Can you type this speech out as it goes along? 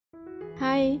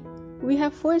Hi, we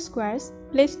have 4 squares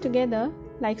placed together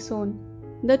like shown.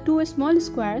 The 2 small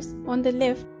squares on the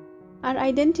left are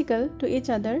identical to each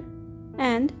other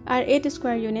and are 8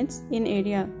 square units in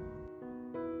area.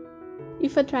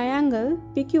 If a triangle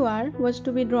PQR was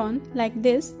to be drawn like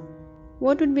this,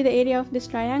 what would be the area of this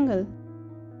triangle?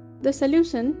 The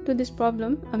solution to this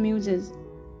problem amuses.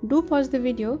 Do pause the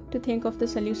video to think of the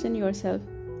solution yourself.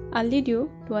 I'll lead you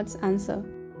towards answer.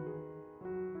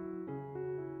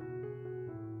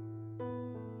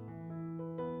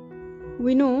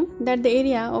 We know that the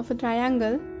area of a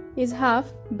triangle is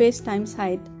half base times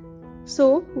height.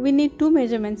 So we need 2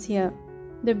 measurements here,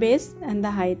 the base and the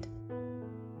height.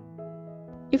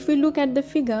 If we look at the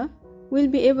figure, we'll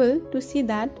be able to see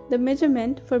that the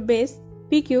measurement for base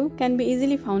PQ can be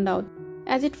easily found out,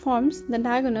 as it forms the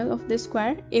diagonal of the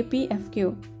square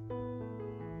APFQ.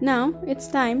 Now it's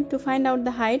time to find out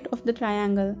the height of the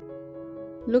triangle.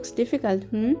 Looks difficult,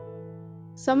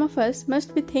 Some of us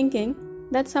must be thinking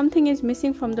that something is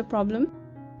missing from the problem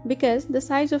because the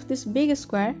size of this big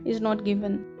square is not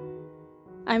given.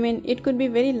 I mean, it could be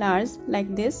very large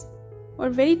like this or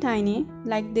very tiny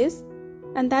like this,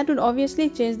 and that would obviously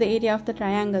change the area of the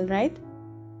triangle, right?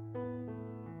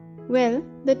 Well,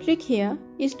 the trick here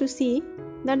is to see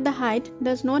that the height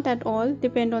does not at all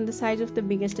depend on the size of the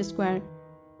biggest square.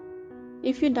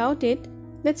 If you doubt it,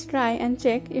 let's try and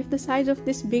check if the size of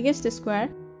this biggest square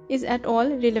is at all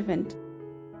relevant.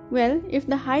 Well, if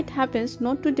the height happens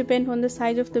not to depend on the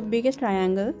size of the biggest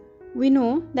triangle, we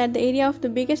know that the area of the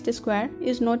biggest square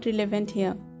is not relevant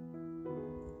here.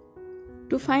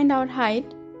 To find our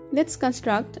height, let's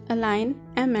construct a line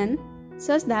MN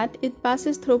such that it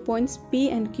passes through points P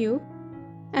and Q,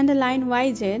 and a line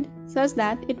YZ such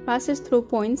that it passes through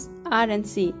points R and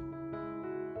C.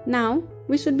 Now,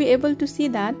 we should be able to see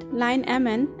that line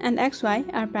MN and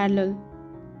XY are parallel.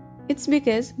 It's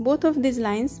because both of these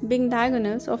lines being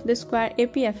diagonals of the square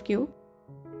APFQ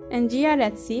and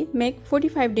GRHC make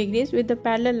 45 degrees with the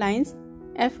parallel lines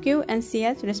FQ and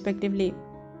CH respectively.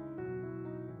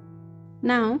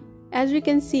 Now, as we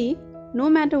can see, no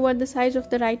matter what the size of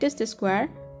the rightest square,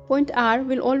 point R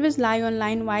will always lie on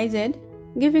line YZ,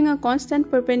 giving a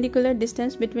constant perpendicular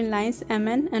distance between lines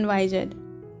MN and YZ.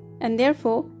 And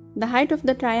therefore, the height of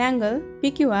the triangle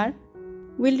PQR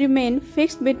will remain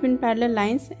fixed between parallel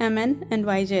lines MN and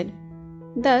YZ,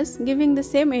 thus giving the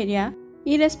same area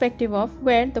irrespective of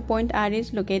where the point R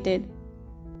is located.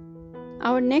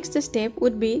 Our next step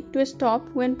would be to stop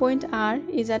when point R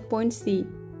is at point C.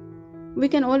 We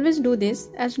can always do this,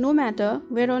 as no matter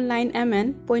where on line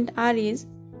MN point R is,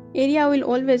 area will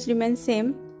always remain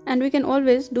same, and we can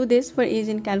always do this for ease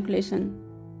in calculation.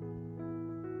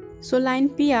 So line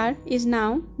PR is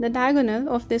now the diagonal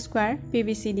of the square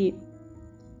PBCD.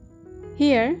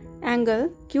 Here,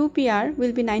 angle QPR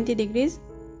will be 90 degrees.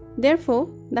 Therefore,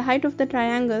 the height of the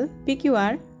triangle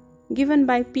PQR given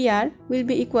by PR will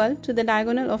be equal to the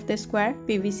diagonal of the square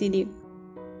PBCD.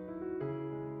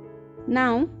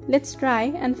 Now, let's try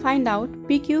and find out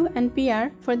PQ and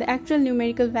PR for the actual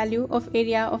numerical value of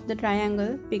area of the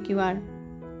triangle PQR.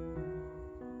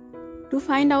 To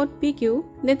find out PQ,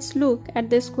 let's look at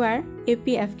the square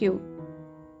APFQ.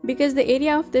 Because the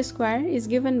area of the square is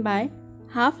given by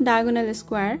half diagonal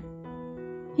square,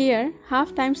 here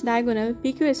half times diagonal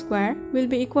PQ square will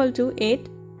be equal to 8,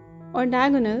 or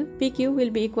diagonal PQ will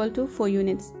be equal to 4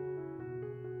 units.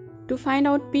 To find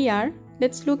out PR,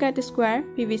 let's look at square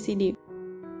PBCD.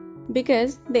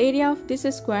 Because the area of this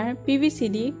square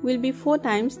PBCD will be 4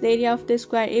 times the area of the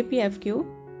square APFQ,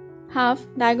 half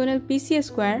diagonal PC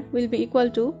square will be equal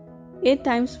to 8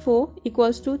 times 4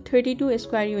 equals to 32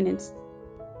 square units.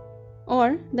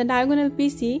 Or the diagonal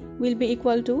PC will be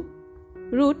equal to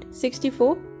root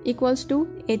 64 equals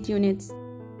to 8 units.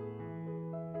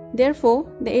 Therefore,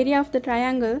 the area of the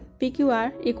triangle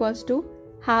PQR equals to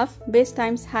half base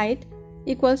times height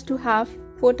equals to half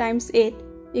 4 times 8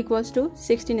 equals to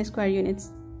 16 square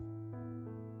units.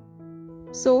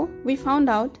 So, we found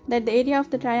out that the area of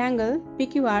the triangle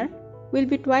PQR will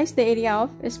be twice the area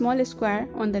of a small square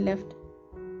on the left.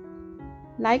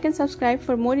 Like and subscribe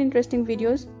for more interesting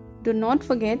videos. Do not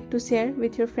forget to share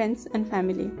with your friends and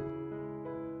family.